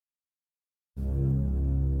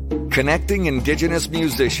connecting Indigenous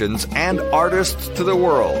musicians and artists to the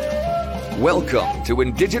world. Welcome to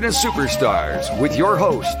Indigenous Superstars with your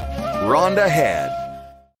host, Rhonda Head.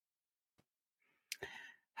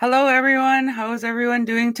 Hello, everyone. How is everyone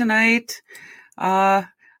doing tonight?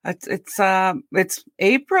 It's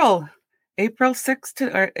April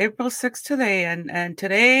 6th today, and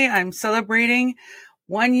today I'm celebrating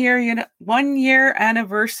 1 year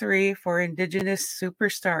anniversary for Indigenous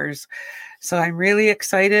Superstars. So I'm really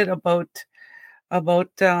excited about I'm going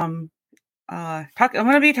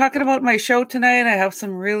to be talking about my show tonight. I have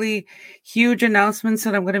some really huge announcements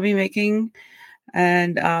that I'm going to be making,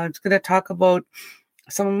 and I'm going to talk about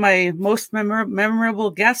some of my most memorable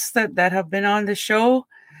guests that have been on the show.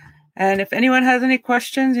 And if anyone has any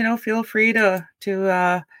questions, feel free to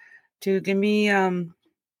give me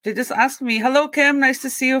to just ask me. Hello, Kim. Nice to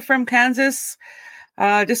see you from Kansas.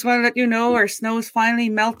 Just want to let you know our snow is finally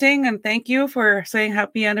melting, and thank you for saying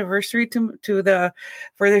happy anniversary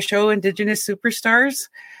for the show Indigenous Superstars.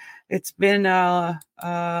 It's been a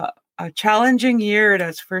challenging year,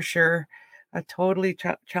 that's for sure. A totally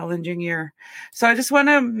challenging year. So I just want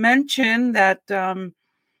to mention that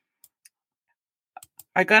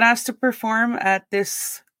I got asked to perform at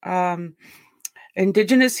this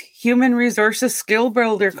Indigenous Human Resources Skill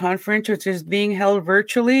Builder Conference, which is being held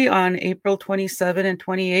virtually on April 27 and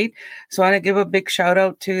 28. So I want to give a big shout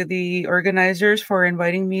out to the organizers for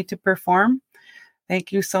inviting me to perform.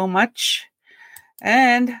 Thank you so much.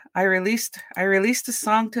 And I released a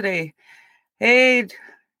song today. Hey,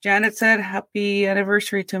 Janet said happy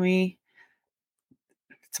anniversary to me.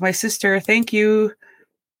 It's my sister. Thank you.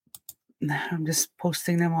 I'm just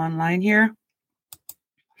posting them online here.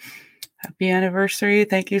 Happy anniversary.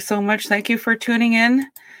 Thank you so much. Thank you for tuning in.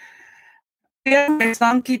 Yeah, my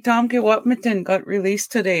song Kitamke Wapmitin got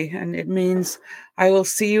released today, and it means I will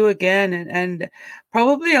see you again. And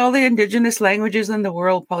probably all the Indigenous languages in the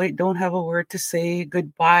world probably don't have a word to say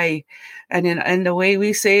goodbye. And the way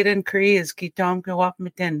we say it in Cree is Kitamke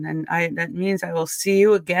Wapmitin, and that means I will see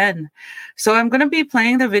you again. So I'm going to be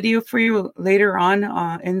playing the video for you later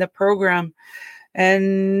on in the program.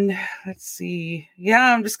 And let's see.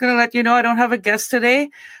 Yeah, I'm just going to let you know I don't have a guest today.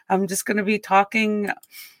 I'm just going to be talking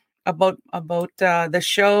about the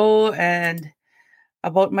show and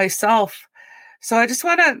about myself. So I just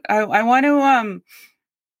want to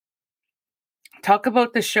talk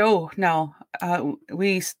about the show now.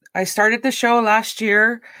 I started the show last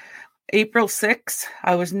year, April 6th.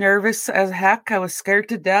 I was nervous as heck. I was scared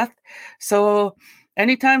to death. So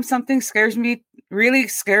anytime something really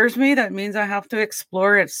scares me, that means I have to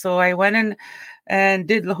explore it. So I went in and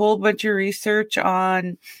did a whole bunch of research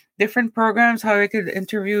on different programs, how I could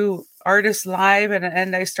interview artists live.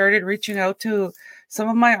 And I started reaching out to some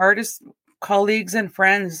of my artist colleagues and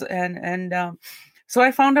friends. And so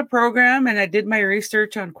I found a program and I did my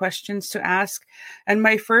research on questions to ask. And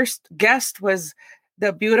my first guest was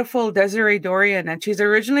the beautiful Desiree Dorian, and she's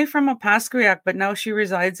originally from Opaskwayak, but now she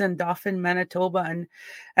resides in Dauphin, Manitoba.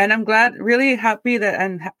 And I'm really happy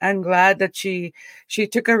and glad that she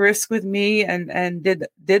took a risk with me and did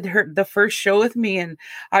the first show with me. And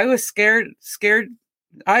I was scared.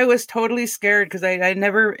 I was totally scared because I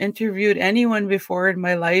never interviewed anyone before in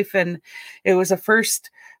my life, and it was a first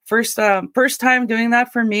time doing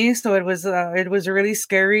that for me. So it was really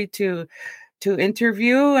scary to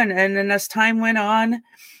interview, and then as time went on,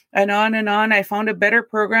 I found a better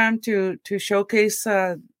program to showcase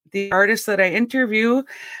the artists that I interview,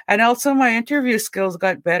 and also my interview skills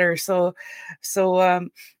got better. So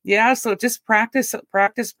just practice,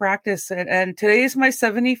 and today is my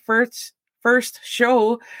 71st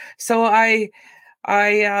show. So I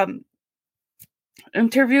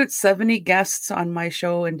interviewed 70 guests on my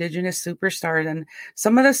show, Indigenous Superstars, and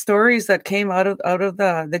some of the stories that came out of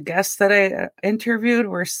the guests that I interviewed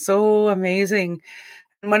were so amazing.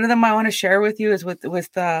 And one of them I want to share with you is with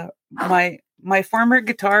my former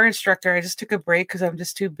guitar instructor. I just took a break because I'm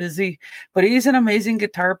just too busy, but he's an amazing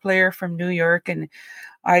guitar player from New York, and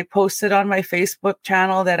I posted on my Facebook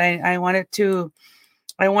channel that I wanted to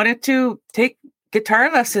take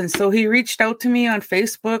guitar lessons. So he reached out to me on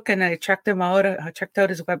Facebook, and I checked him out. I checked out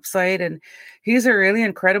his website, and he's a really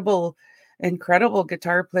incredible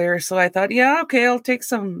guitar player. So I thought, yeah, okay, I'll take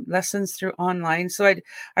some lessons through online. So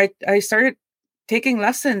I started taking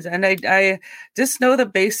lessons, and I just know the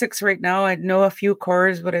basics right now. I know a few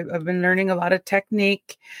chords, but I've been learning a lot of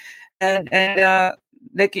technique, and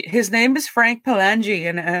like his name is Frank Palangi,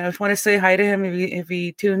 and I just want to say hi to him if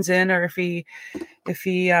he tunes in or if he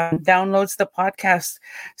downloads the podcast.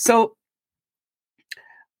 So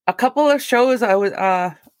a couple of shows I was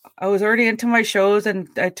I was already into my shows, and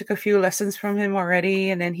I took a few lessons from him already.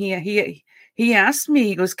 And then he asked me,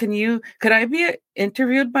 he goes, could I be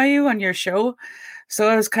interviewed by you on your show? So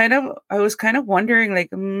I was kind of wondering, like,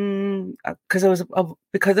 because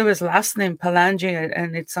because of his last name Palangi,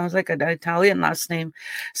 and it sounds like an Italian last name.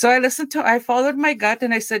 So I followed my gut,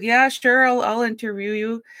 and I said, yeah, sure, I'll interview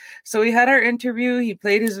you. So we had our interview. He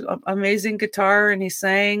played his amazing guitar and he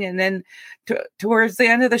sang, and then towards the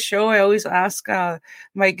end of the show, I always ask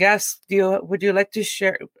my guests, would you like to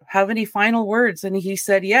have any final words? And he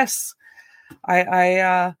said yes.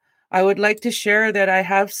 I would like to share that I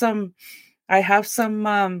have some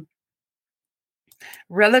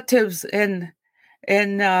relatives in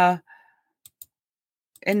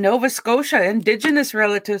Nova Scotia, Indigenous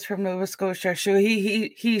relatives from Nova Scotia. So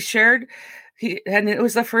he shared, and it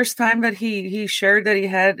was the first time that he shared that he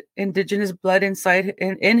had Indigenous blood inside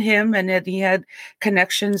in him, and that he had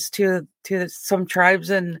connections to some tribes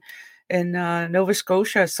in Nova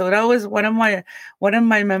Scotia. So that was one of my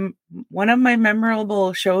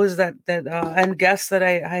memorable shows that and guests that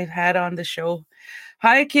I've had on the show.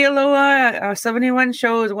 Hi, Kealoha, 71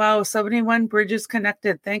 shows. Wow, 71 bridges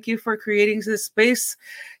connected. Thank you for creating this space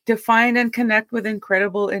to find and connect with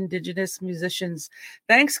incredible Indigenous musicians.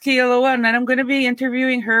 Thanks, Kealoha. And then I'm going to be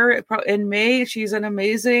interviewing her in May. She's an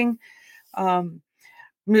amazing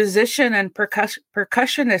musician and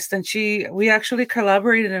percussionist, and we actually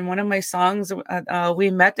collaborated in one of my songs. We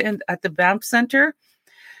met at the Banff Center,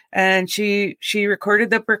 and she recorded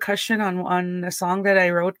the percussion on a song that I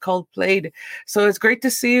wrote called Played. So it's great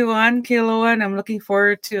to see you on, Kealoha, and I'm looking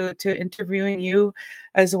forward to interviewing you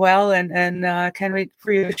as well, and can't wait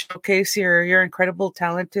for you to showcase your incredible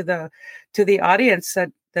talent to the audience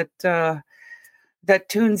that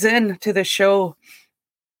tunes in to the show.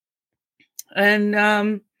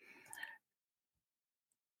 And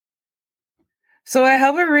so I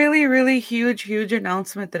have a really, really huge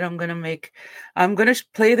announcement that I'm going to make. I'm going to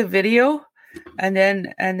play the video, and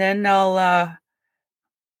then I'll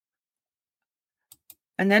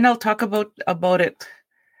talk about it.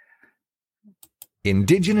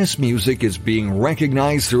 Indigenous music is being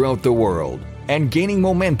recognized throughout the world and gaining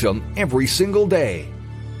momentum every single day.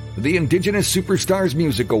 The Indigenous Superstars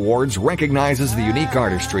Music Awards recognizes the unique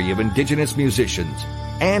artistry of Indigenous musicians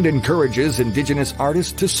and encourages Indigenous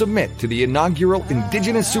artists to submit to the inaugural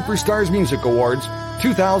Indigenous Superstars Music Awards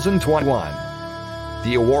 2021.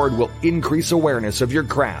 The award will increase awareness of your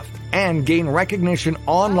craft and gain recognition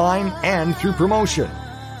online and through promotion.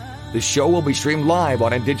 The show will be streamed live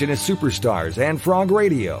on Indigenous Superstars and Frog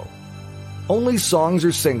Radio. Only songs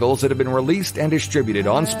or singles that have been released and distributed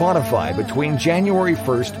on Spotify between January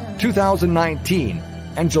 1st, 2019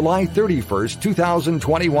 and July 31st,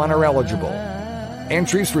 2021 are eligible.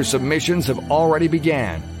 Entries for submissions have already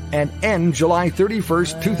began and end July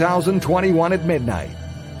 31st, 2021 at midnight.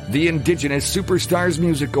 The Indigenous Superstars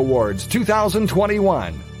Music Awards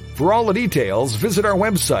 2021. For all the details, visit our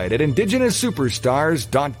website at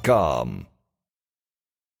indigenousuperstars.com.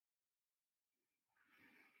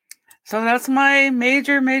 So that's my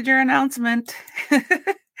major announcement.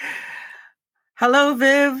 Hello,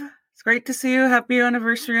 Viv. It's great to see you. Happy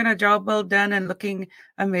anniversary and a job well done and looking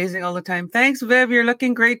amazing all the time. Thanks, Viv. You're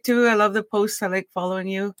looking great too. I love the posts. I like following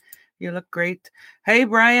you. You look great. Hey,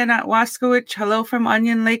 Brian at Waskowich. Hello from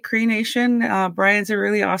Onion Lake Cree Nation. Brian's a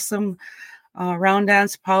really awesome round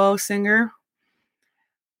dance powwow singer.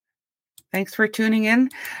 Thanks for tuning in.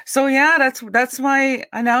 So yeah, that's my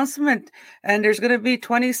announcement. And there's going to be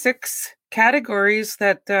 26 categories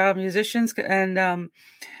that musicians and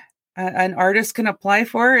artists can apply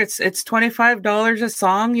for. It's $25 a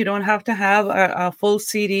song. You don't have to have a full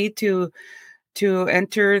CD to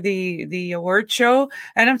enter the award show.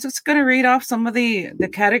 And I'm just going to read off some of the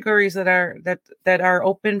categories that are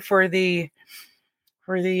open for the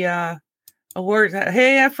award.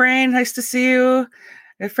 Hey, Efrain, nice to see you.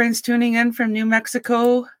 Efrain's tuning in from New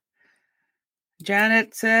Mexico.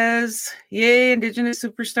 Janet says, yay, Indigenous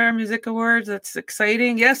Superstar Music Awards. That's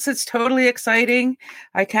exciting. Yes, it's totally exciting.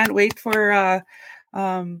 I can't wait for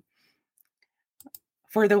the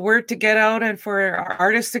word to get out and for our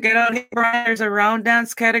artists to get out. Hey, Brian, there's a round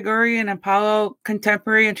dance category and a powwow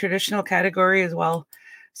contemporary and traditional category as well.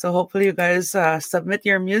 So hopefully you guys submit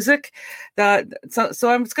your music. So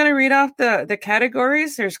I'm just going to read off the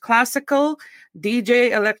categories. There's classical,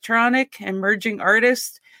 DJ, electronic, emerging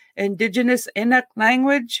artist, Indigenous Inuk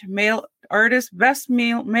language, male artist, best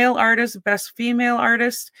male artist, best female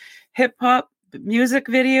artist, hip hop, music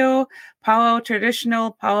video, powwow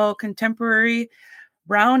traditional, powwow contemporary,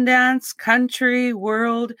 round dance, country,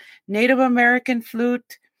 world, Native American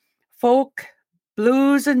flute, folk,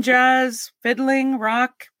 blues and jazz, fiddling,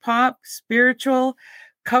 rock, pop, spiritual,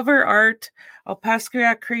 cover art,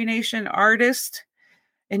 Opaskwayak Cree Nation artist,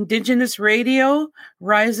 Indigenous Radio,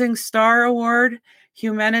 Rising Star Award,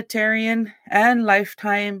 Humanitarian, and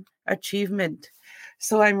Lifetime Achievement.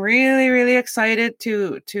 So I'm really, really excited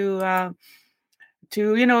to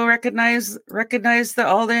recognize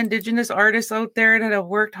all the Indigenous artists out there that have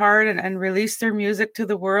worked hard and released their music to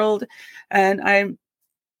the world. And I'm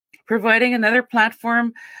providing another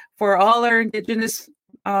platform for all our Indigenous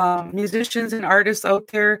musicians and artists out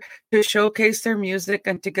there to showcase their music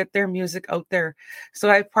and to get their music out there. So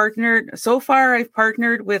I've partnered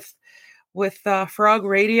with Frog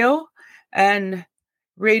Radio and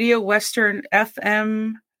Radio Western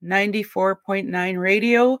FM 94.9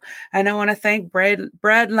 radio, and I want to thank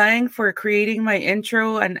Brad Lang for creating my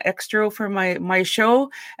intro and extra for my show,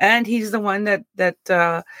 and he's the one that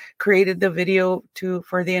created the video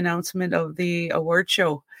for the announcement of the award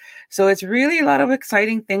show. So it's really a lot of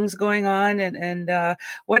exciting things going on, and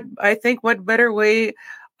what better way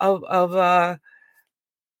of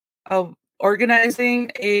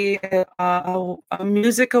organizing a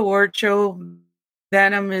music award show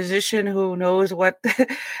than a musician who knows what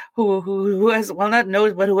who has, well, not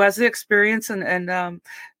knows, but who has the experience and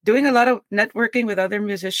doing a lot of networking with other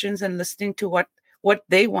musicians and listening to what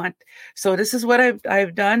they want. So this is what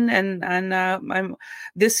I've done, and I'm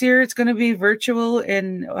this year it's going to be virtual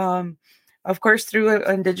in of course through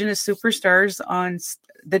Indigenous Superstars. On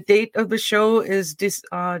the date of the show is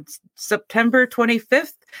September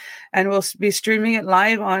 25th, and we'll be streaming it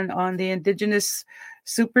live on the Indigenous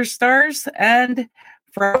Superstars and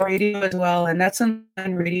Frog Radio as well, and that's a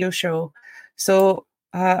radio show. So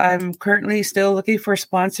I'm currently still looking for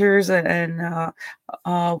sponsors and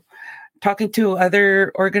talking to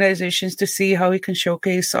other organizations to see how we can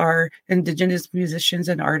showcase our Indigenous musicians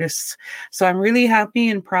and artists. So I'm really happy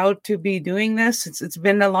and proud to be doing this. It's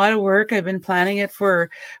been a lot of work. I've been planning it for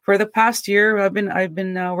the past year. I've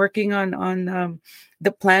been working on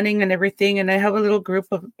the planning and everything, and I have a little group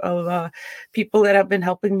of people that have been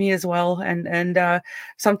helping me as well. And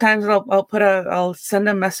sometimes I'll send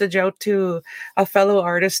a message out to a fellow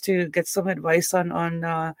artist to get some advice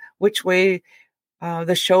on which way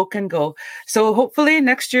the show can go. So hopefully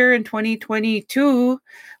next year in 2022,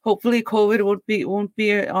 hopefully COVID won't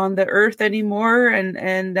be on the earth anymore,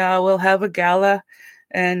 and we'll have a gala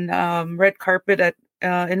and red carpet at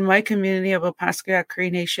in my community of Opaskwayak Cree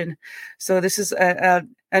Nation. So this is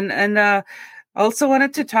also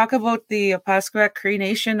wanted to talk about the Opaskwayak Cree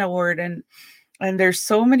Nation Award, and there's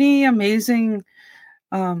so many amazing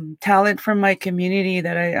talent from my community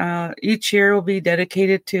that I each year will be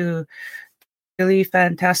dedicated to really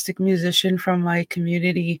fantastic musician from my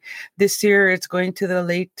community. This year it's going to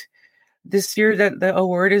this year that the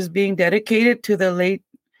award is being dedicated to the late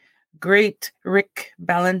great Rick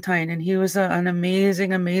Ballantyne, and he was an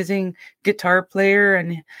amazing guitar player,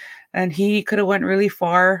 and he could have went really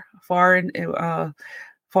far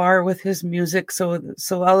with his music. So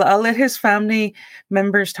I'll let his family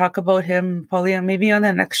members talk about him. Probably maybe on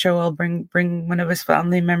the next show I'll bring one of his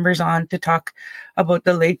family members on to talk about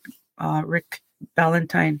the late Rick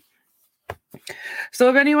Ballantyne. So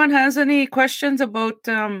if anyone has any questions about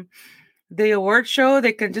the award show,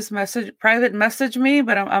 they can just private message me,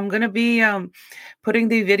 but I'm going to be putting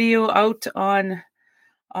the video out on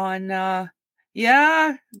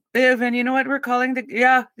Viv, and you know what we're calling the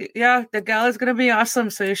gala is going to be awesome.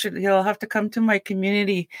 So you'll have to come to my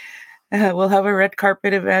community. We'll have a red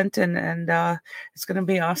carpet event, and it's going to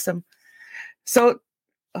be awesome. So,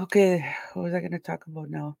 okay, what was I going to talk about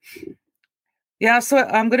now? Yeah, so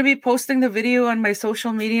I'm going to be posting the video on my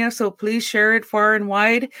social media, so please share it far and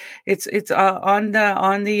wide. It's on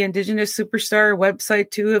the Indigenous Superstar website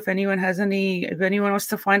too. If anyone wants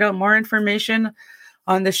to find out more information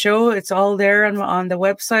on the show, it's all there on the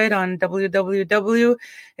website on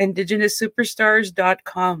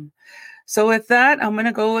www.indigenousuperstars.com. So with that, I'm going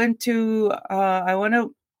to go into I want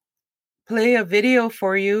to play a video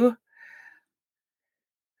for you.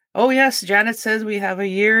 Oh, yes. Janet says we have a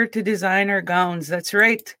year to design our gowns. That's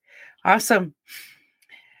right. Awesome.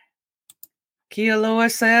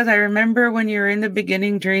 Kealoha says, I remember when you were in the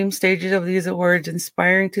beginning dream stages of these awards,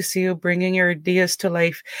 inspiring to see you bringing your ideas to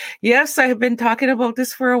life. Yes, I've been talking about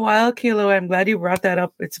this for a while, Kealoha. I'm glad you brought that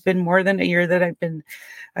up. It's been more than a year that I've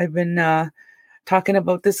been talking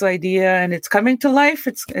about this idea, and it's coming to life.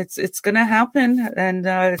 It's going to happen, and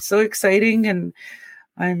it's so exciting, and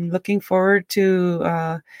I'm looking forward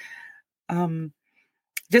to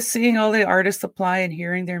just seeing all the artists apply and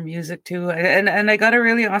hearing their music too. And I got a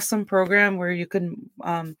really awesome program where you can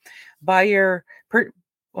buy your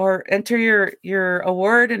or enter your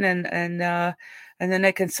award, and then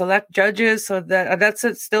I can select judges. So that's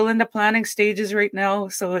it, still in the planning stages right now.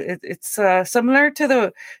 So it's similar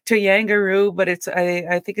to Yangaroo, but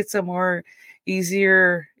I think it's a more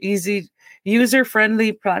easy user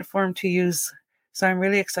friendly platform to use. So I'm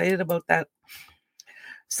really excited about that.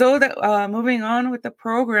 So that moving on with the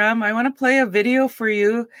program, I want to play a video for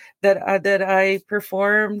you that I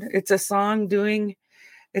performed. It's a song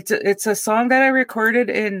that I recorded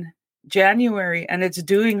in January, and it's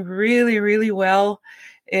doing really, really well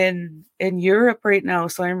in Europe right now.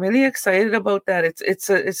 So I'm really excited about that. It's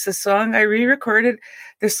a song I re-recorded.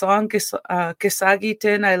 The song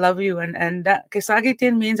Kisagitin, I love you, and that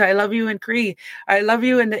Kisagitin means I love you in Cree. I love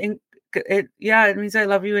you it means I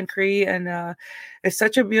love you in Cree, and it's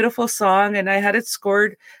such a beautiful song. And I had it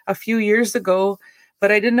scored a few years ago,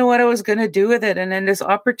 but I didn't know what I was going to do with it. And then this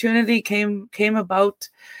opportunity came about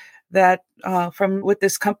that from with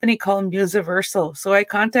this company called Musiversal. So I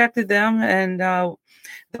contacted them, and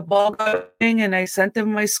the ball got rolling, and I sent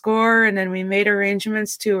them my score, and then we made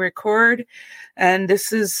arrangements to record. And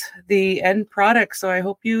this is the end product. So I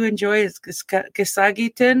hope you enjoy it. It's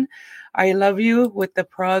Kisagitin, I Love You, with the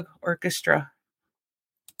Prague Orchestra.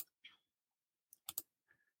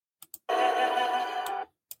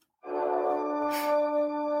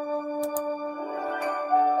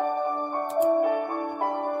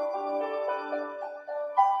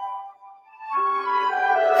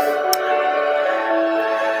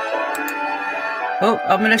 Oh,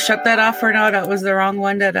 I'm gonna shut that off for now. That was the wrong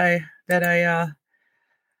one that I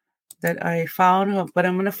found, but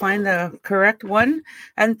I'm gonna find the correct one.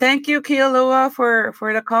 And thank you, Kealoha,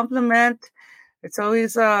 for the compliment. It's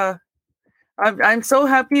always I'm so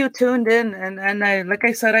happy you tuned in, and I, like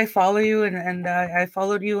I said, I follow you, and I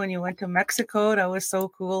followed you when you went to Mexico. That was so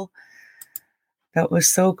cool. That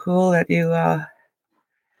was so cool that you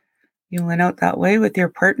went out that way with your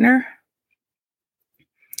partner.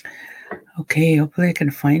 Okay, hopefully I can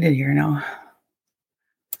find it here now.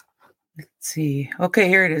 Let's see. Okay,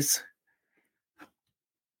 here it is.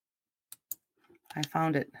 I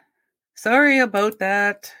found it. Sorry about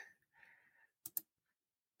that.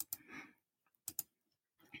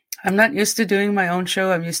 I'm not used to doing my own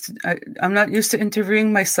show. I'm not used to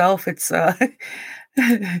interviewing myself. It's I'm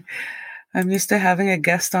used to having a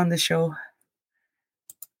guest on the show.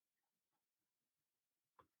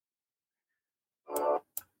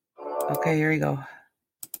 Okay, here we go.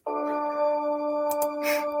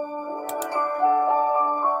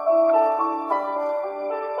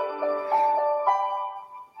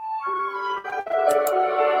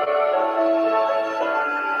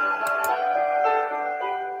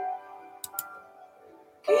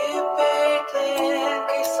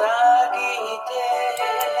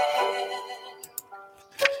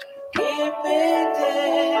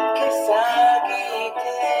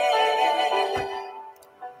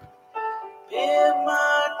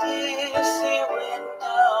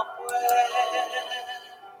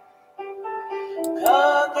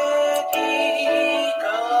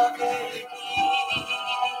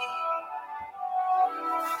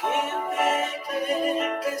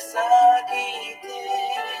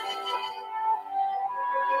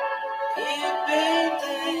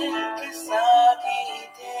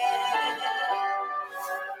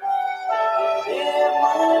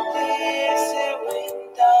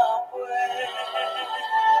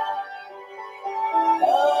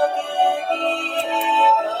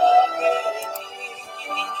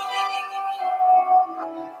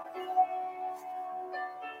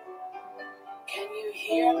 Can you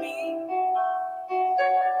hear me?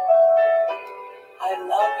 I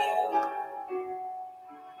love you.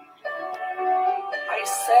 I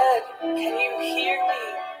said, can you hear me?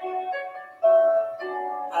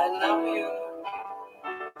 I love you.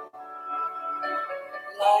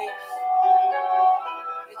 Life,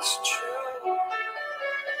 it's true.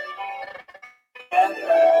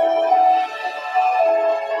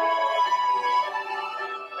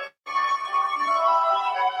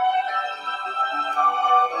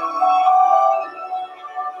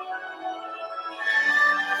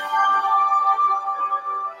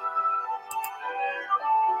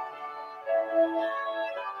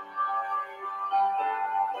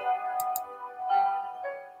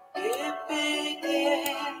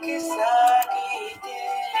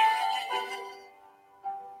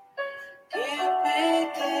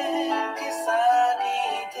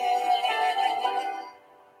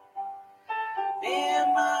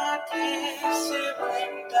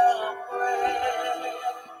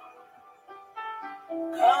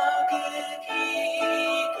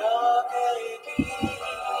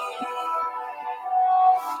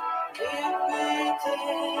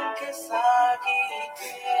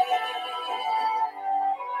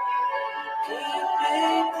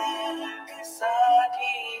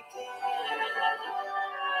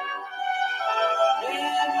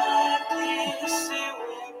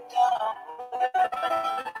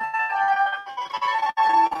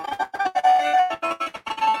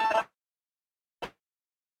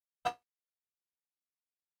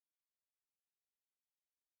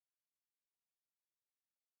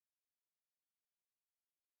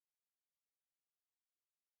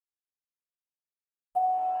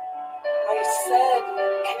 I said,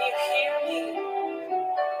 can you hear me?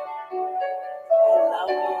 I love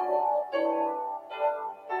you.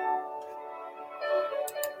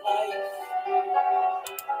 Life,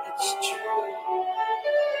 it's true.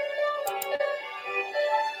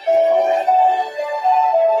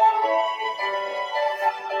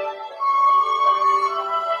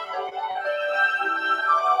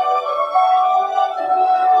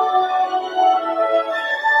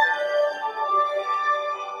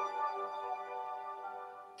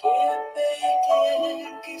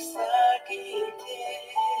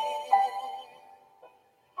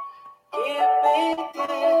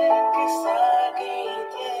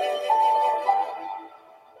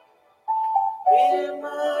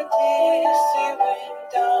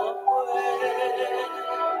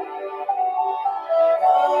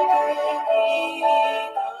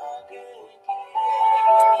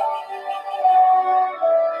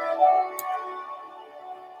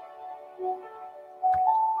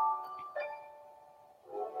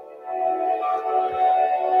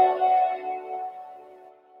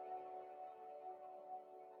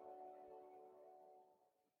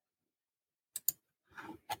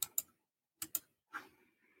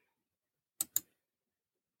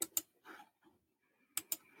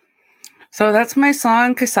 So that's my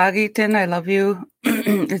song, Kasagitin, I Love You.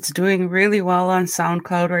 It's doing really well on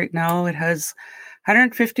SoundCloud right now. It has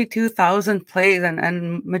 152,000 plays,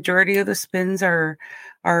 and majority of the spins are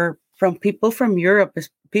from people from Europe.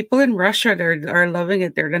 People in Russia are loving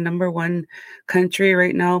it. They're the number one country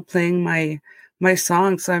right now playing my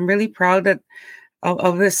song. So I'm really proud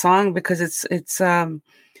of this song because it's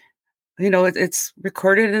it's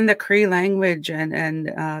recorded in the Cree language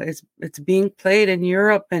and it's being played in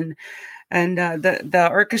Europe and the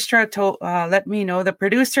orchestra let me know, the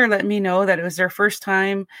producer let me know that it was their first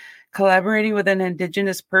time collaborating with an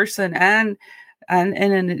Indigenous person and in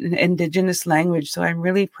an Indigenous language. So I'm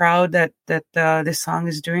really proud that this song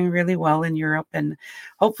is doing really well in Europe, and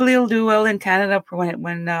hopefully it'll do well in Canada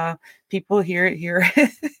when people hear it here.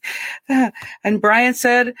 And Brian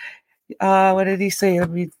said, what did he say?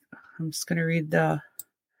 I'm just going to read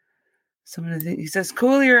he says,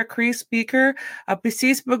 cool, you're a Cree speaker. I'm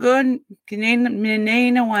still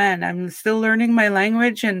learning my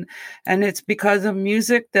language, and it's because of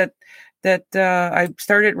music that I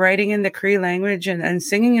started writing in the Cree language and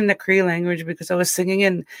singing in the Cree language, because I was singing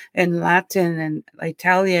in Latin and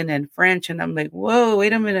Italian and French, and I'm like, whoa,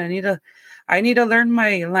 wait a minute, I need to learn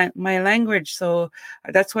my language. So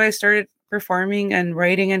that's why I started performing and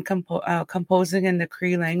writing and composing in the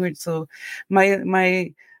Cree language. So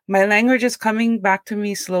my language is coming back to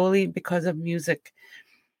me slowly because of music.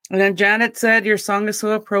 And then Janet said, your song is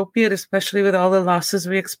so appropriate, especially with all the losses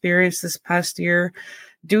we experienced this past year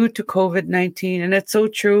due to COVID-19. And it's so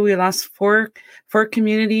true. We lost four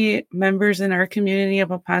community members in our community of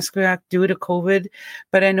Opaskwayak due to COVID.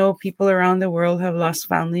 But I know people around the world have lost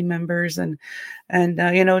family members. And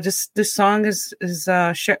just this song is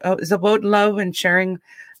about love and sharing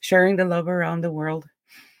the love around the world.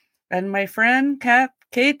 And my friend,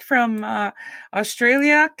 Kate from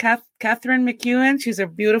Australia, Catherine McEwen. She's a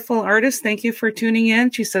beautiful artist. Thank you for tuning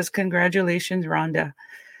in. She says, congratulations, Rhonda.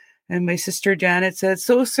 And my sister Janet said,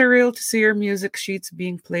 so surreal to see your music sheets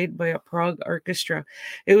being played by a Prague orchestra.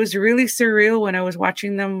 It was really surreal when I was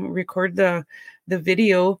watching them record the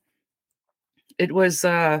video. It was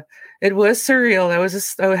surreal.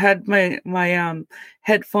 I had my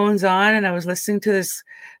headphones on, and I was listening to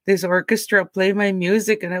this orchestra play my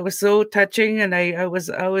music, and it was so touching, and I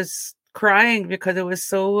was crying because it was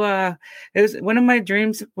so it was one of my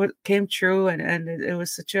dreams came true, and it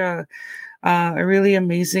was such a really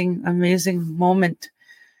amazing moment.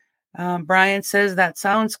 Brian says, that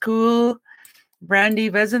sounds cool. Brandy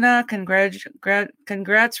Vezina,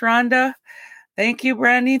 congrats, Rhonda. Thank you,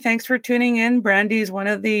 Brandy. Thanks for tuning in. Brandy is one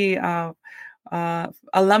of the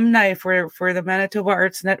alumni for the Manitoba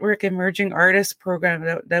Arts Network Emerging Artists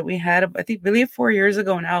Program that we had, I believe 4 years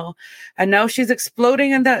ago now. And now she's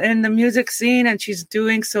exploding in the music scene, and she's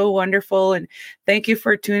doing so wonderful. And thank you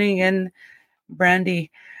for tuning in, Brandy.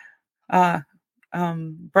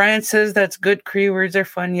 Brian says, that's good. Cree words are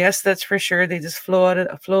fun. Yes, that's for sure. They just flow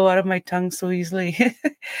out of my tongue so easily.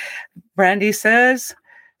 Brandy says,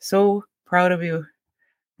 so proud of you.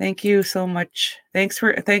 Thank you so much. Thank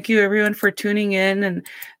you everyone for tuning in, and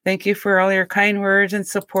thank you for all your kind words and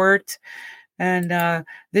support. And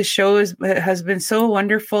this show has been so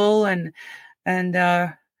wonderful. And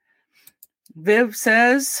Viv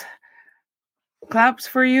says, claps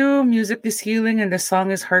for you. Music is healing, and the song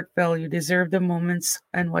is heartfelt. You deserve the moments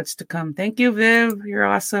and what's to come. Thank you, Viv. You're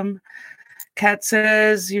awesome. Kat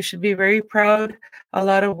says you should be very proud. A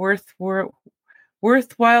lot of worthwhile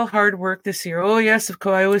hard work this year. Oh yes, of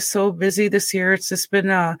course. I was so busy this year. It's just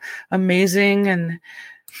been amazing,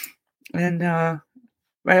 and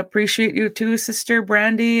I appreciate you too, Sister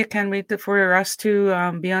Brandy. I can't wait for us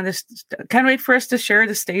to be on this. Can't wait for us to share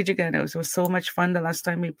the stage again. It was so much fun the last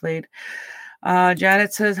time we played.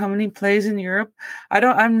 Janet says, how many plays in Europe?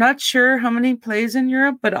 I'm not sure how many plays in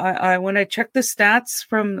Europe, but I when I checked the stats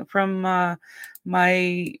from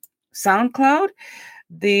my SoundCloud,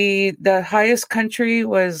 the highest country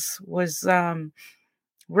was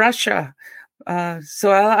Russia.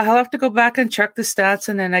 So I'll have to go back and check the stats,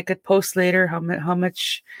 and then I could post later how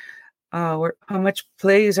much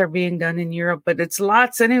plays are being done in Europe. But it's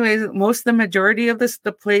lots, anyways. The majority of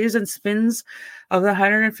the plays and spins of the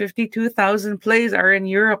 152,000 plays are in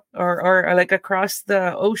Europe or like across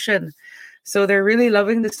the ocean. So they're really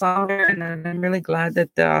loving the song, and I'm really glad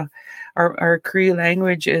that our Cree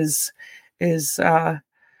language is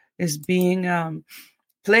being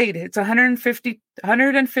played. It's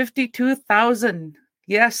 152,000.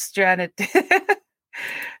 Yes, Janet.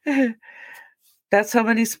 That's how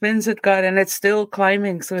many spins it got, and it's still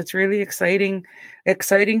climbing. So it's really exciting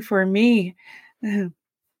for me.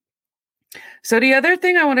 So the other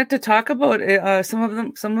thing I wanted to talk about, some of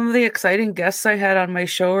the exciting guests I had on my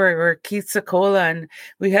show were Keith Secola, and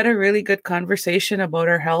we had a really good conversation about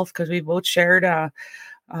our health because we both shared a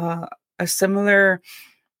similar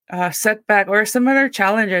setback or a similar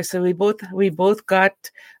challenge. So we both got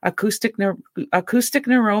acoustic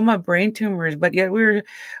neuroma brain tumors, but yet we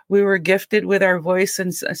were gifted with our voice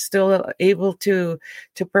and still able to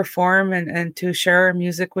perform and to share our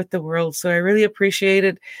music with the world. So I really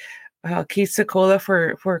appreciated Keith Secola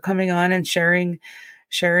for coming on and sharing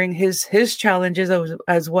his challenges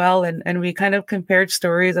as well, and we kind of compared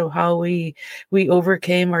stories of how we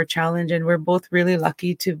overcame our challenge, and we're both really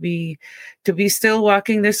lucky to be still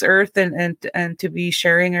walking this earth and to be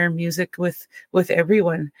sharing our music with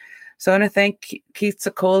everyone. So I want to thank Keith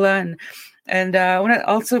Secola, and I want to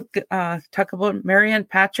also talk about Marianne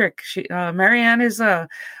Patrick. Marianne is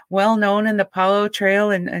well known in the Palo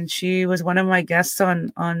Trail, and she was one of my guests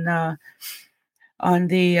on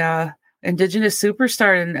the Indigenous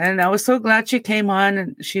Superstar, and I was so glad she came on,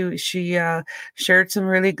 and she shared some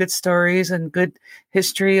really good stories and good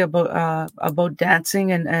history about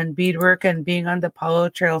dancing and beadwork and being on the Palo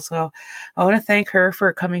Trail. So I want to thank her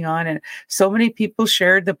for coming on, and so many people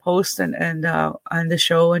shared the post and on the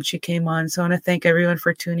show when she came on. So I want to thank everyone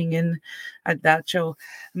for tuning in at that show.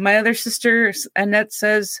 My other sister Annette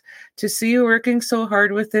says, to see you working so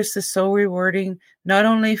hard with this is so rewarding, not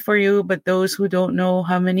only for you, but those who don't know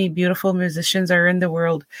how many beautiful musicians are in the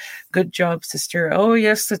world. Good job, sister. Oh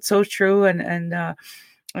yes, that's so true. And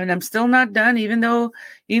I'm still not done, even though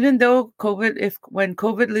COVID, when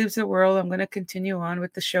COVID leaves the world, I'm going to continue on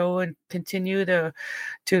with the show and continue to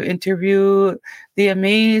interview the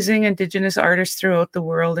amazing Indigenous artists throughout the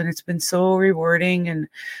world. And it's been so rewarding,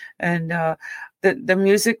 and the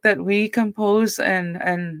music that we compose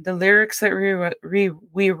and the lyrics that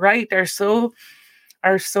we write are so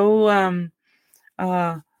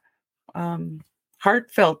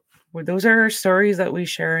heartfelt. Those are our stories that we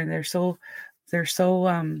share, and they're so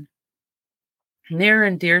near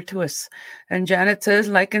and dear to us. And Janet says,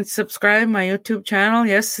 like and subscribe my YouTube channel.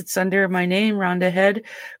 Yes, it's under my name, Rhonda Head.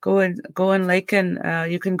 Go and like,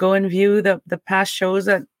 and you can go and view the past shows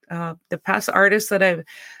that the past artists that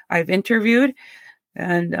I've interviewed,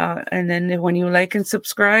 and then when you like and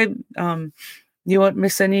subscribe, you won't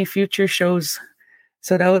miss any future shows.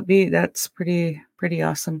 So that's pretty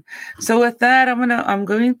awesome. So with that, I'm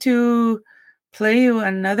going to play you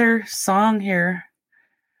another song here.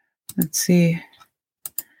 Let's see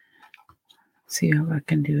how I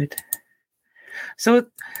can do it. So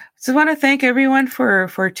I want to thank everyone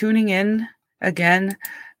for tuning in again.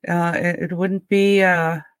 It wouldn't be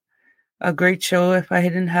a great show if I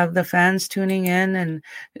didn't have the fans tuning in,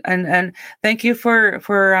 and thank you for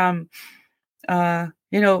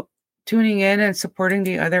tuning in and supporting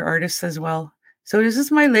the other artists as well. So this is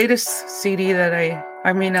my latest CD that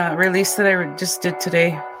release that I just did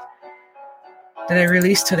today. That I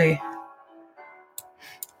released today.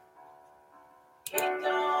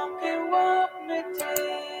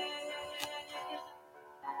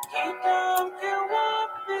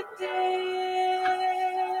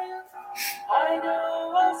 I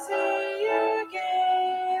know I'll see you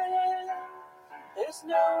again. There's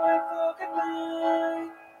no way for goodbye.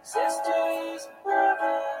 Sisters,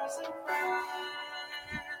 brothers, and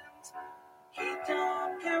friends. He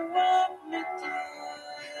don't care what we do.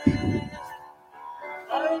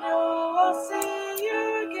 I know I'll see you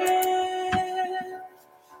again.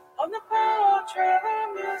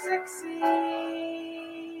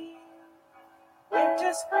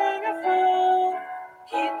 spring or fall,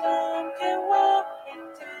 kitong kiwap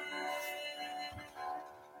iti.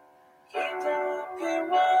 Kitong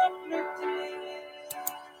kiwap iti.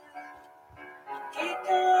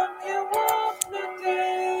 Kitong kiwap iti.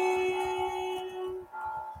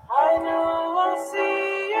 I know I'll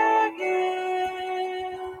see you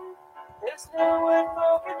again. There's nowhere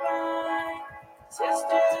for goodbye.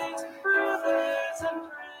 Sisters, brothers, and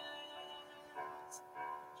friends.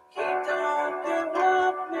 Keep on with me.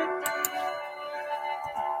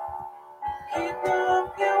 Keep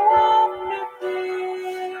on with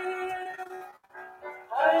me.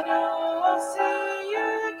 I know I'll see you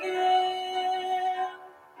again.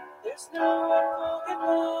 There's nowhere for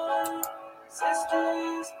goodbye.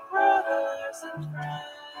 Sisters, brothers, and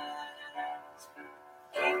friends.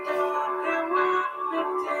 Keep on with me.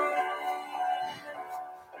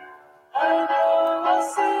 I know I'll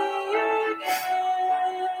see you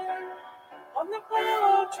again on the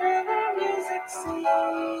Pillow Trail music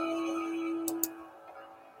scene.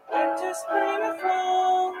 Winter, spring, or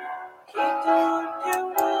fall, keep on your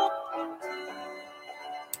walk with me.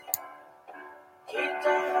 Keep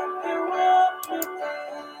on your walk with me.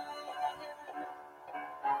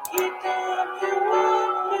 Keep on your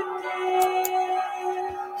walk with me.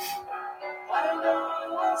 I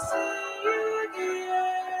know I'll see you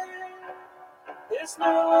again. There's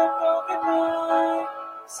no one for goodbye,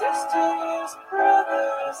 sisters,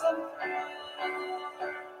 brothers, and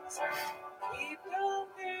friends. Keep on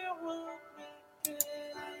your walk with me.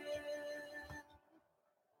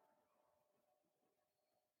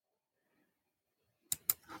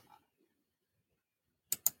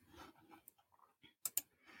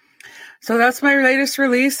 So that's my latest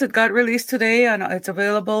release. It got released today, and it's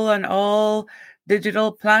available on all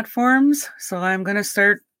digital platforms. So I'm gonna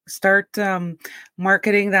start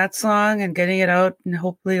marketing that song and getting it out, and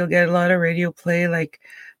hopefully you'll get a lot of radio play, like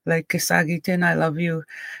Kisagitin, I Love You.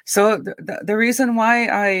 So the reason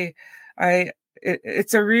why I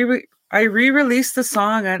re-released the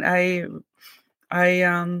song, and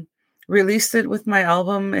I released it with my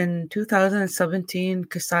album in 2017,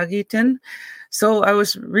 Kisagitin. So I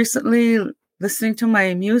was recently listening to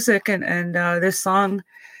my music, and this song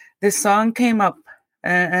came up,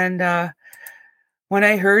 and when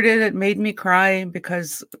I heard it, it made me cry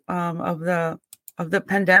because of the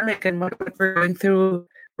pandemic and what we're going through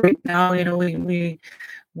right now. You know, we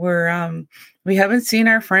haven't seen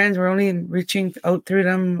our friends. We're only reaching out through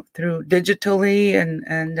them through digitally,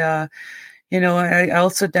 and you know, I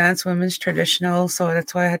also dance women's traditional, so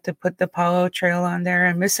that's why I had to put the Powwow Trail on there.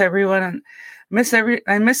 I miss everyone. I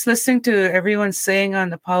miss listening to everyone sing on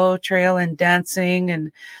the Powwow Trail and dancing,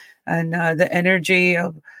 and the energy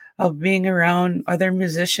of being around other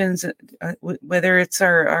musicians, whether it's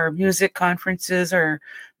our music conferences or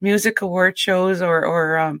music award shows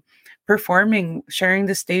or performing, sharing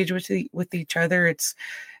the stage with each other.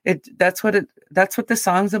 That's what the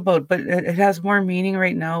song's about, but it has more meaning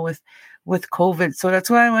right now with COVID. So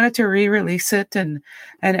that's why I wanted to re-release it and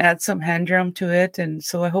add some hand drum to it. And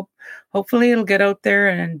so hopefully it'll get out there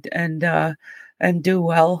and do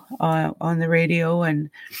well on the radio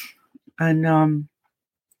and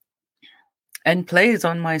plays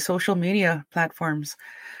on my social media platforms.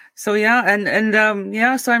 So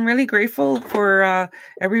yeah, so I'm really grateful for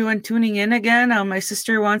everyone tuning in again. My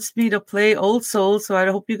sister wants me to play Old Soul, so I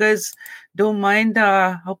hope you guys don't mind.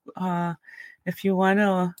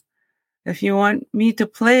 If you want me to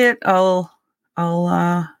play it, I'll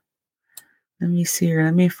let me see here.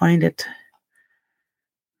 Let me find it.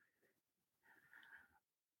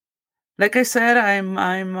 Like I said,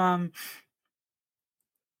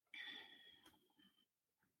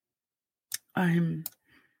 I'm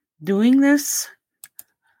doing this.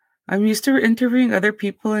 I'm used to interviewing other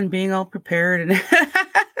people and being all prepared. And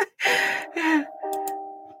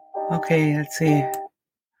okay, let's see.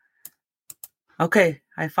 Okay,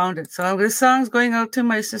 I found it. So this song's going out to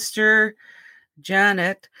my sister,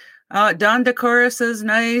 Janet. Don Decora says,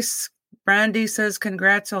 nice. Brandy says,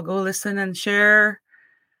 congrats. I'll go listen and share.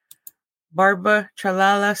 Barbara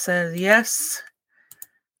Tralala says, yes.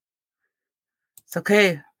 It's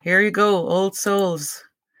okay. Here you go. Old Souls.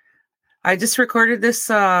 I just recorded this.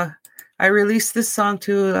 I released this song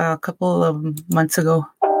too a couple of months ago.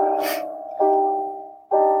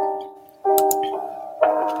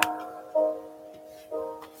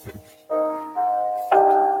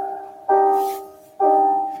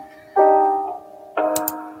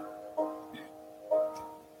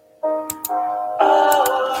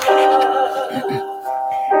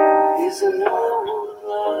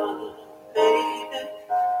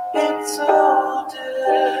 It's older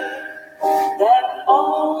than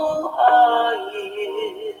all our years.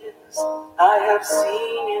 I've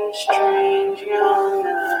seen in strange young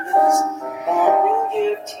eyes, longing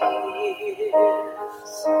your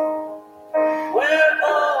tears. We're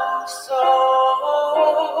all souls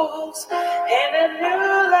in a new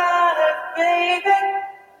life, baby.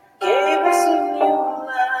 Gave us a new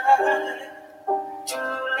life to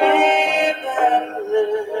live and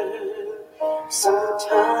learn. Some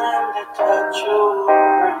time to touch old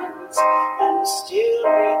friends and still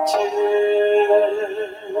return.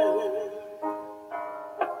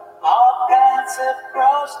 Our paths have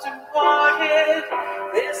crossed and parted.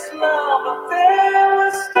 This love affair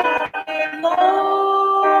was started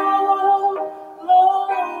long,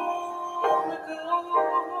 long ago.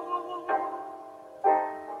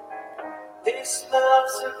 This love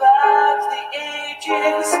survives the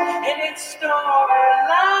ages, and its story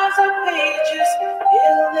lies on pages.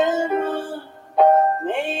 Hill and run,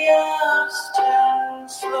 may ours turn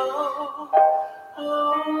slow.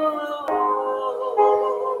 Love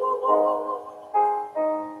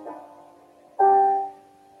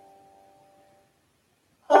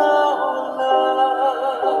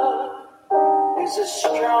is a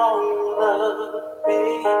strong love,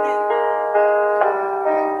 baby.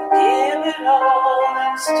 Give it all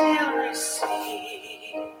and still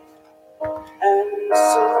receive. And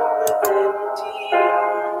so with empty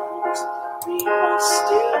arms, we must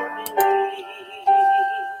still believe.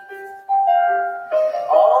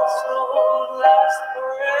 Also last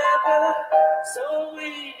forever, so we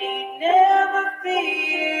need never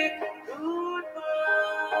fear goodbye.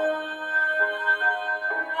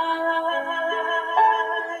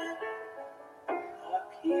 A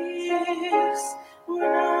kiss when I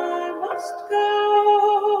must go,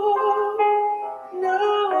 no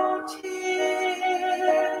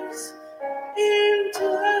tears. In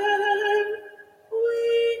turn,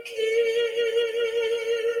 we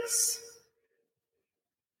kiss.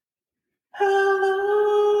 Hello.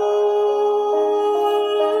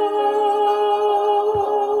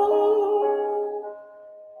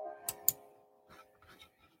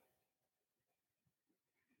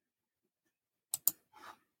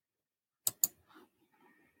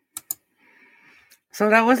 So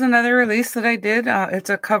that was another release that I did. It's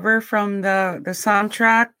a cover from the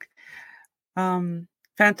soundtrack,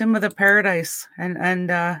 Phantom of the Paradise. And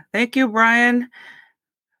thank you, Brian.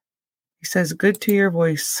 He says, good to your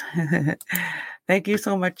voice. Thank you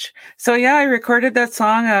so much. So yeah, I recorded that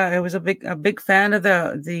song. I was a big fan of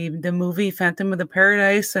the movie Phantom of the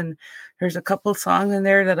Paradise, and there's a couple songs in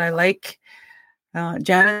there that I like.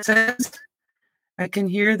 Janet says, I can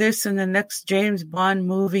hear this in the next James Bond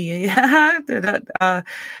movie. Yeah,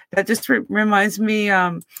 that just reminds me.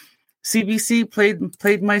 CBC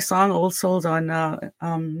played my song "Old Souls" on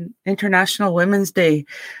International Women's Day,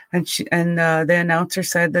 and the announcer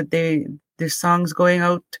said that this song's going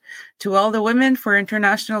out to all the women for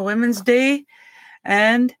International Women's Day,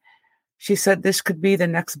 and she said this could be the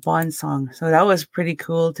next Bond song. So that was pretty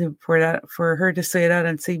cool for her to say that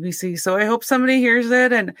on CBC. So I hope somebody hears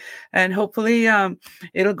it, and hopefully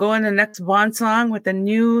it'll go in the next Bond song with the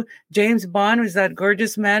new James Bond, who's that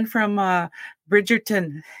gorgeous man from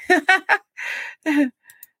Bridgerton.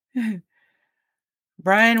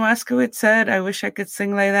 Brian Waskowitz said, I wish I could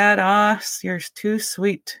sing like that. You're too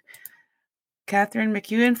sweet. Catherine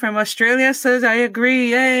McEwen from Australia says, I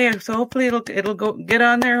agree. Yay. So hopefully it'll go get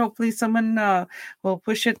on there. Hopefully someone will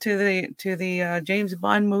push it to the James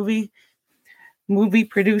Bond movie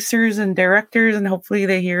producers and directors, and hopefully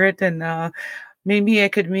they hear it, and maybe I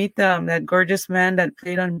could meet that gorgeous man that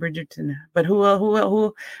played on Bridgerton. But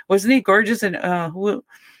who wasn't he gorgeous? And who?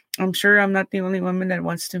 I'm sure I'm not the only woman that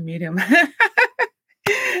wants to meet him.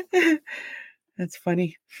 That's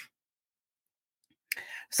funny.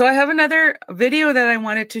 So I have another video that I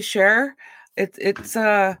wanted to share. It's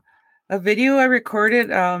a video I recorded.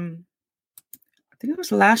 I think it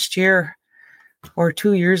was last year or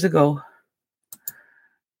 2 years ago.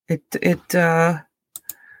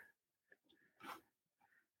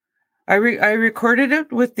 I recorded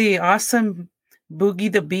it with the awesome Boogie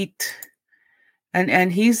the Beat,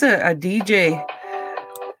 and he's a DJ,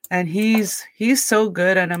 and he's so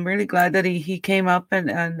good, and I'm really glad that he came up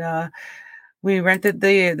and we rented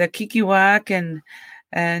the Kikiwak and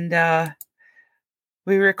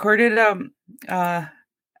we recorded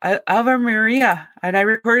Ave Maria, and I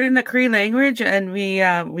recorded in the Cree language, and we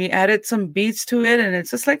added some beats to it, and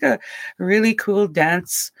it's just like a really cool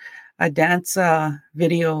dance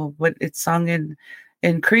video. But it's sung in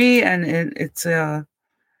Cree, and it's okay.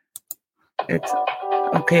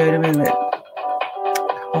 Wait a minute.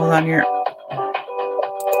 Hold on here.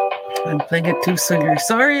 I'm playing it too soon here.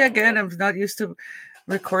 Sorry again. I'm not used to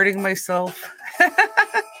recording myself.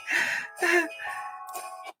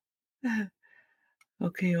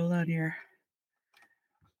 Okay, hold on here.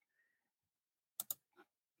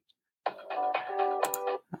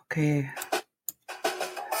 Okay.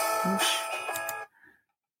 Whoosh.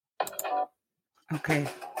 Okay.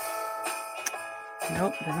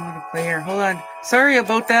 Nope, doesn't want to play here. Hold on. Sorry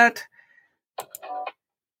about that.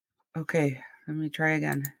 Okay, let me try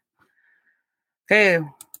again. Okay,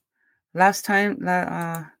 last time,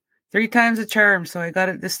 3 times a charm, so I got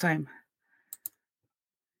it this time.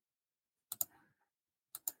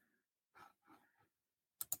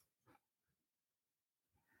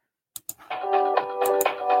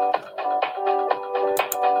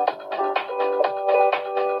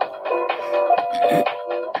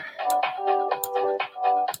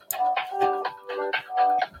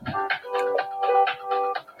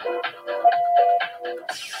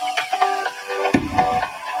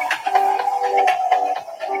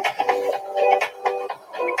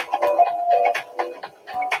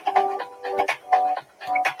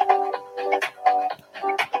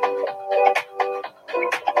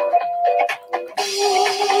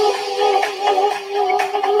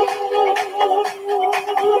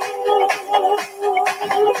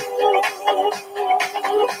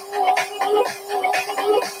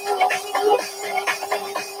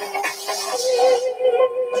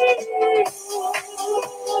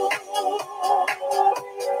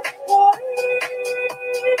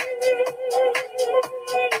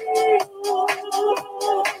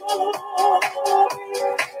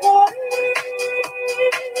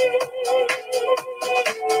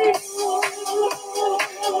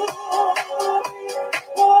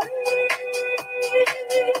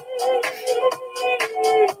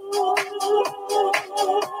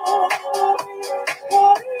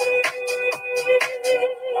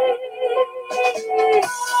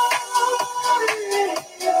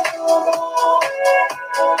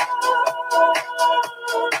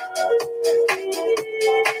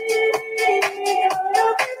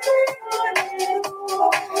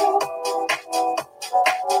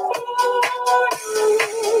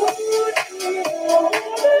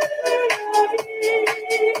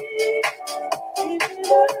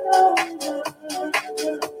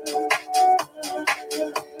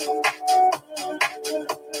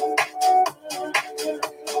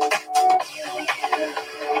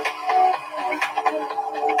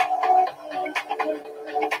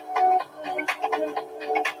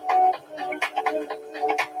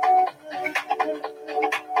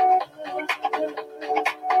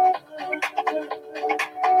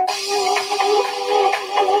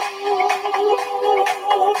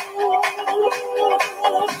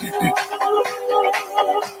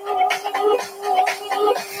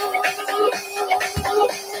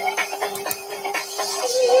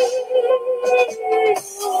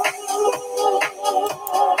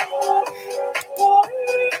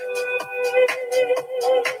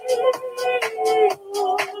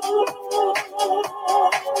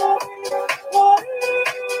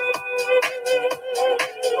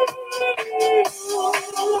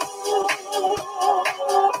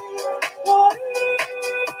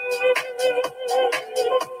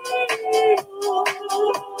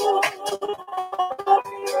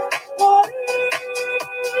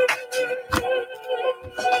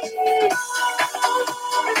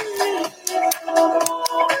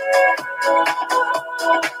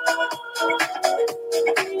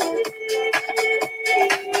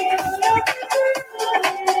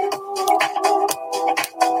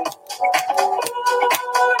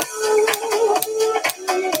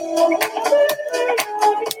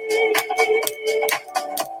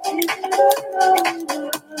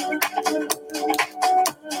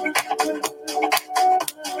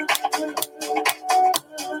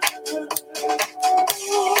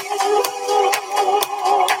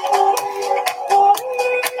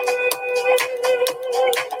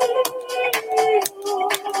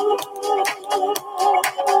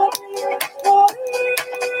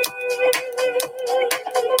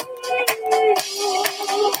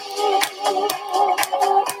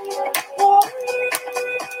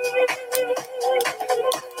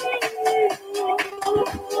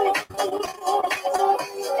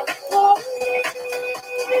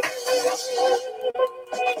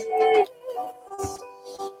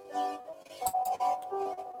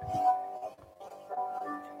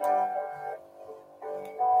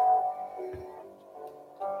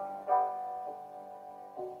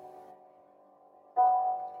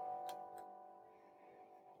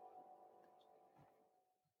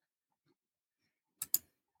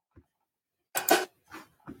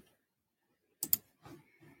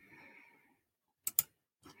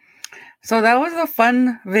 So that was a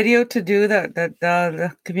fun video to do. That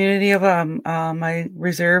the community of my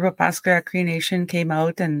reserve of Pascua Cree Nation came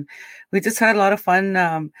out, and we just had a lot of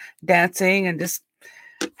fun dancing and just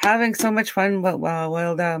having so much fun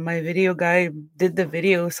while my video guy did the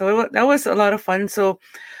video. So that was a lot of fun. So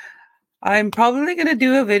I'm probably going to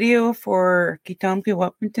do a video for Kitampi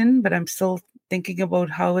Wapington, but I'm still thinking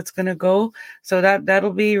about how it's going to go. So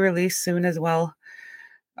that'll be released soon as well.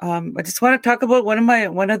 I just want to talk about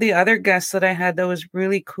one of the other guests that I had that was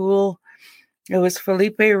really cool. It was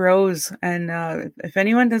Felipe Rose, and if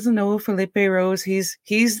anyone doesn't know Felipe Rose, he's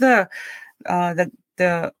the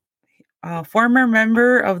former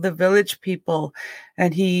member of the Village People,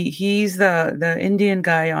 and he's the Indian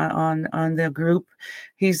guy on the group.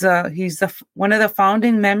 He's the one of the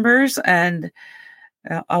founding members and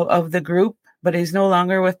of the group, but he's no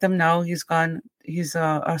longer with them now. He's gone. He's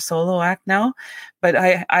a solo act now, but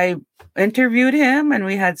I interviewed him and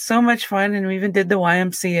we had so much fun, and we even did the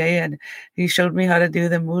YMCA, and he showed me how to do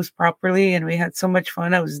the moves properly, and we had so much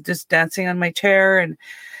fun. I was just dancing on my chair,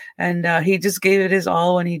 and he just gave it his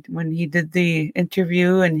all when he did the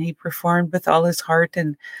interview, and he performed with all his heart.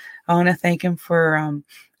 And I want to thank him for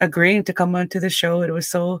agreeing to come onto the show. It was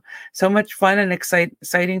so much fun and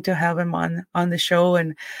exciting to have him on the show.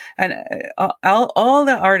 And all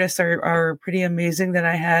the artists are pretty amazing that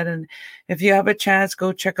I had. And if you have a chance,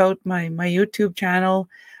 go check out my YouTube channel.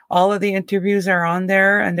 All of the interviews are on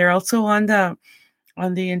there, and they're also on the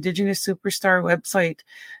Indigenous Superstar website.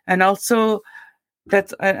 And also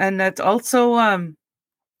that's also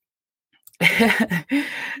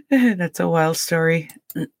that's a wild story.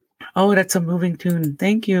 Oh, that's a moving tune.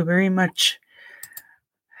 Thank you very much.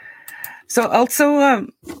 So also,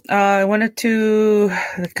 I wanted to,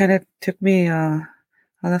 it kind of took me, I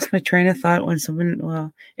lost my train of thought when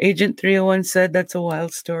someone, Agent 301 said that's a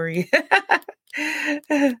wild story.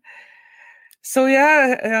 So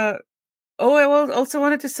yeah, I also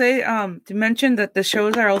wanted to say, to mention that the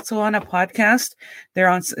shows are also on a podcast.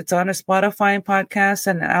 It's on a Spotify podcast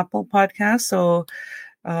and Apple podcast. So,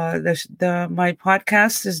 my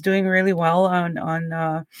podcast is doing really well on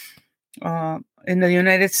in the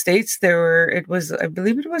United States. I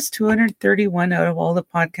believe it was 231 out of all the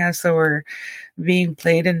podcasts that were being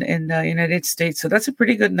played in the United States. So that's a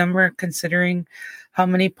pretty good number considering how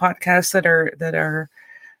many podcasts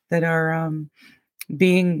that are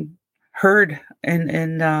being heard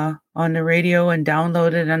and on the radio and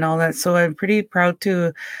downloaded and all that. So I'm pretty proud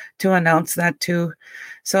to announce that too.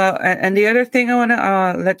 So, and the other thing I want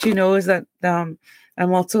to let you know is that I'm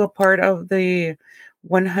also a part of the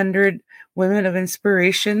 100 Women of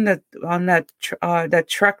Inspiration that on that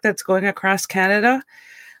truck that's going across Canada.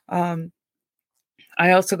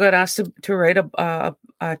 I also got asked to write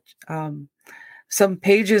some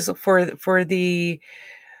pages for the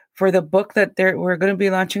book that we're going to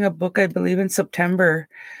be launching a book, I believe, in September.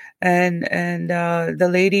 And the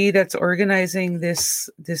lady that's organizing this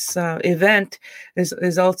event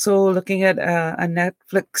is also looking at a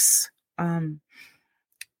Netflix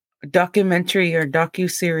documentary or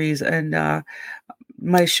docu-series, and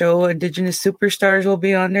my show Indigenous Superstars will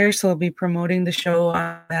be on there, so I'll be promoting the show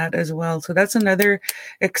on that as well. So that's another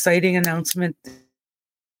exciting announcement.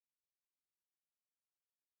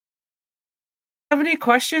 Have any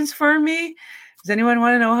questions for me? Does anyone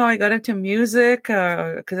want to know how I got into music?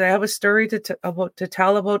 Because I have a story to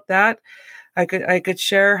tell about that. I could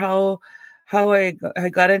share how I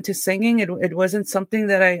got into singing. It wasn't something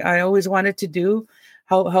that I always wanted to do.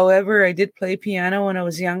 However, I did play piano when I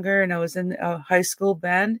was younger, and I was in a high school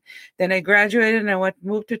band. Then I graduated and I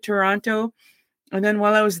moved to Toronto. And then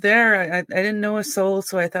while I was there, I didn't know a soul,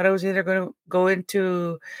 so I thought I was either going to go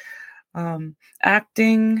into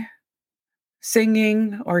acting,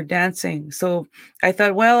 singing, or dancing. So I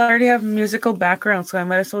thought, well, I already have a musical background, so I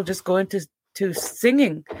might as well just go into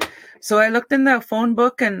singing. So I looked in the phone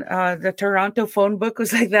book, and the Toronto phone book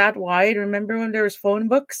was like that wide. Remember when there was phone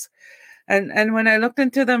books? And when I looked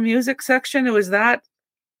into the music section, it was that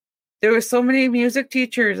there were so many music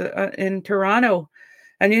teachers in Toronto,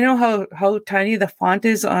 and you know how tiny the font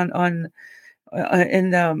is on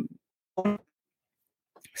in the.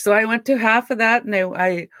 So I went to half of that, and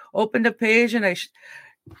I opened a page, and I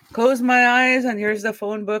closed my eyes, and here's the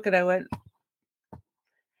phone book, and I went.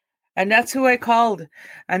 And that's who I called.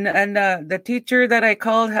 And the teacher that I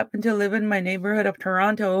called happened to live in my neighborhood of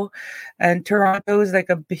Toronto. And Toronto is like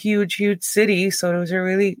a huge, huge city. So it was I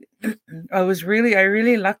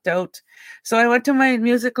really lucked out. So I went to my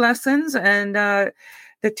music lessons, and the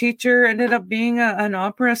teacher ended up being an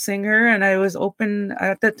opera singer. And I was open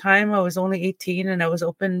at the time. I was only 18, and I was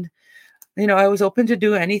opened I was open to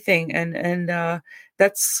do anything, and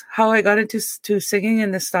that's how I got into to singing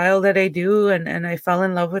in the style that I do, and I fell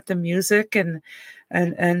in love with the music and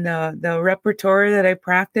the repertoire that I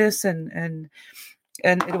practice, and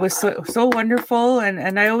it was so wonderful.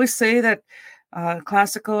 And I always say that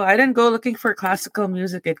classical. I didn't go looking for classical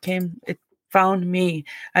music. It found me,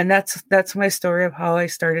 and that's my story of how I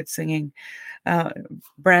started singing.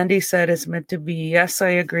 Brandy said it's meant to be. Yes, I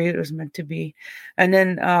agree. It was meant to be. And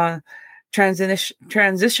then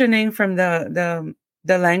transitioning from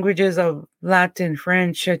the languages of Latin,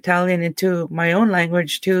 French, Italian into my own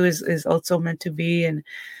language too is also meant to be. And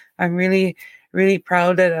I'm really, really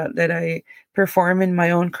proud that I perform in my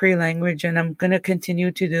own Cree language, and I'm going to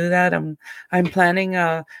continue to do that. I'm planning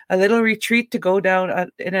a little retreat to go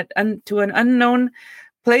down to an unknown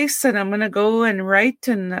place, and I'm going to go and write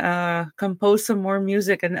and compose some more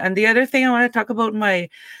music. And the other thing I want to talk about my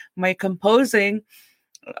composing.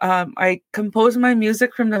 I compose my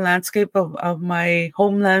music from the landscape of my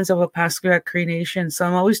homelands of Opaskwayak Cree Nation. So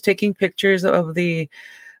I'm always taking pictures of the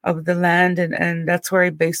land, and that's where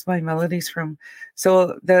I base my melodies from.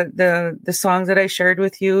 So the songs that I shared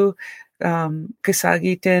with you,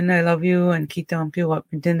 Kasagitin, I Love You, and Kitampi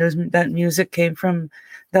Wapintin, that music came from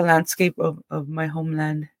the landscape of my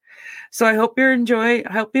homeland. So I hope you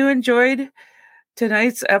enjoyed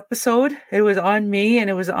tonight's episode. It was on me, and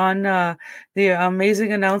it was on the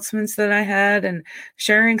amazing announcements that I had, and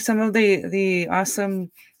sharing some of the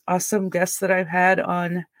awesome guests that I've had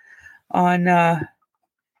on the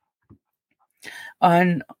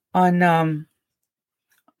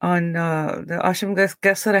awesome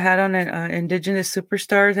guests that I had on Indigenous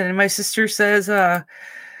Superstars. And my sister says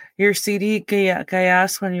your CD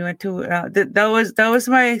Kayas when you went to that was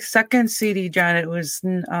my second CD, John. It was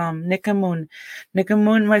Nikamoon.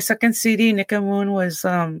 My second CD, Nikamoon, was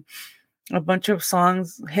a bunch of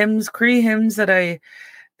songs, hymns, Cree hymns that I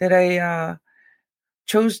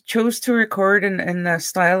chose to record in the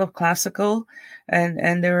style of classical,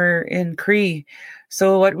 and they were in Cree.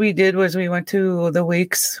 So what we did was we went to the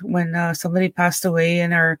wakes when somebody passed away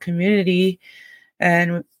in our community,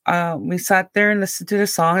 and we sat there and listened to the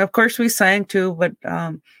song. Of course, we sang too, but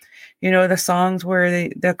the songs where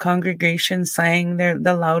the congregation sang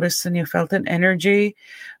the loudest, and you felt an energy,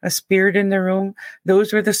 a spirit in the room.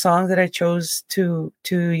 Those were the songs that I chose to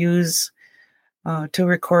use to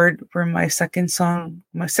record for my second song,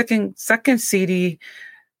 my second CD,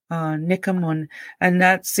 Nikamun. And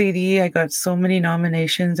that CD, I got so many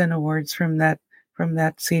nominations and awards from that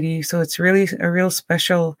CD. So it's really a real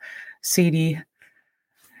special CD.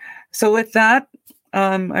 So with that,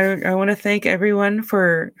 I want to thank everyone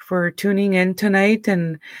for tuning in tonight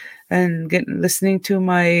and listening to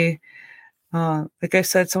my, like I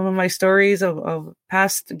said, some of my stories of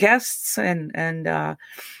past guests, and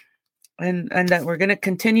that we're going to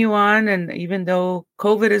continue on. And even though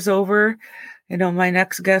COVID is over, my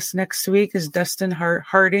next guest next week is Dustin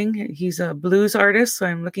Harding. He's a blues artist, so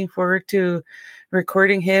I'm looking forward to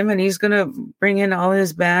recording him, and he's going to bring in all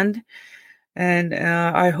his band. And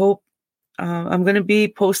I hope I'm going to be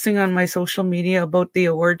posting on my social media about the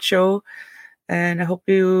award show, and I hope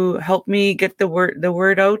you help me get the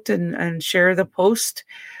word out and share the post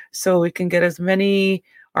so we can get as many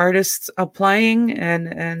artists applying.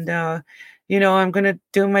 And I'm going to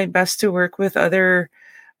do my best to work with other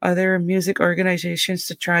music organizations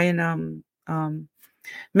to try and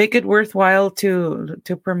make it worthwhile to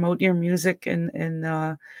promote your music and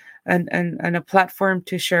a platform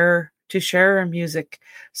to share our music.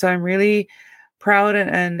 So I'm really proud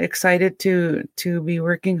and excited to be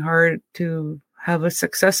working hard to have a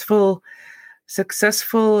successful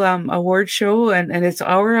award show, and it's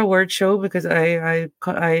our award show because I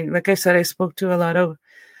like I said, I spoke to a lot of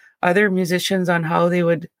other musicians on how they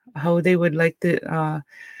would like the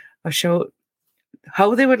show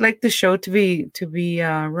to be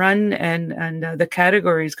run, and the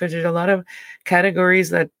categories, because there's a lot of categories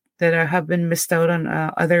that have been missed out on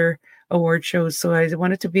other award shows. So I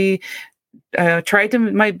wanted to be tried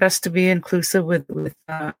my best to be inclusive with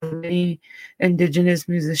as many Indigenous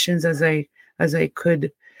musicians as I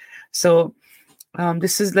could. So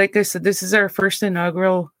this is, like I said, this is our first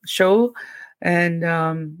inaugural show, and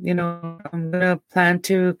I'm gonna plan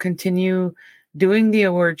to continue doing the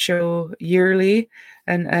award show yearly,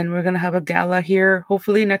 and we're gonna have a gala here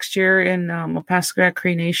hopefully next year in Opaskwayak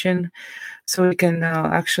Cree Nation, so we can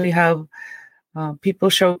actually have people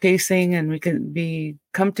showcasing, and we can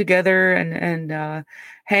come together and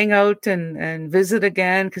hang out and visit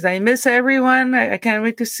again, because I miss everyone. I can't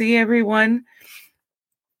wait to see everyone.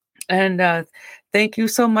 And thank you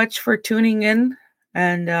so much for tuning in.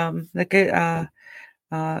 And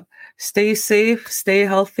stay safe, stay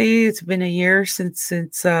healthy. It's been a year since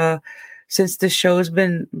the show's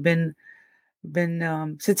been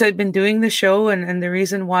since I've been doing the show, and the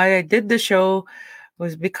reason why I did the show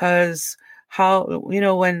was because how,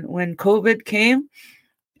 when COVID came,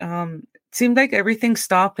 it seemed like everything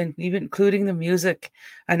stopped, and even including the music.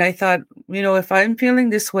 And I thought, if I'm feeling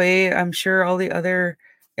this way, I'm sure all the other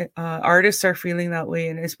artists are feeling that way,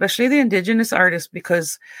 and especially the Indigenous artists,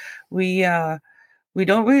 because we don't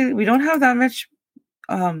have that much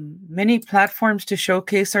many platforms to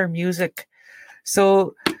showcase our music.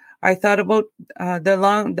 So I thought about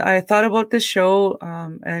the show,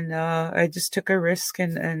 and I just took a risk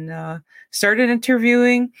and started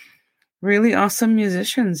interviewing really awesome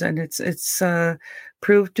musicians, and it's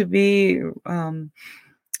proved to be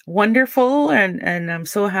wonderful, and I'm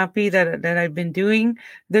so happy that I've been doing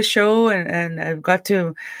the show, and I've got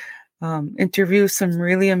to interview some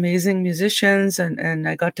really amazing musicians, and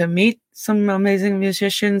I got to meet some amazing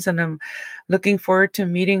musicians, and I'm looking forward to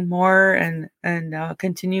meeting more, and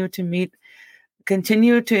continue to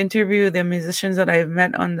interview the musicians that I've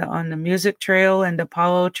met on the music trail and the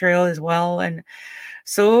powwow trail as well. And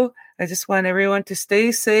so I just want everyone to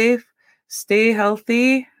stay safe, stay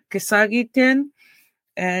healthy, Kisagitin,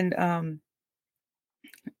 and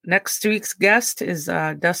next week's guest is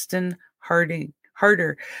Dustin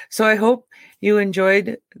Harder. So I hope you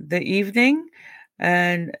enjoyed the evening,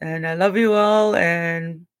 and I love you all,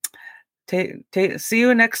 and see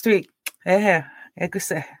you next week.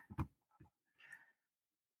 Ekuse.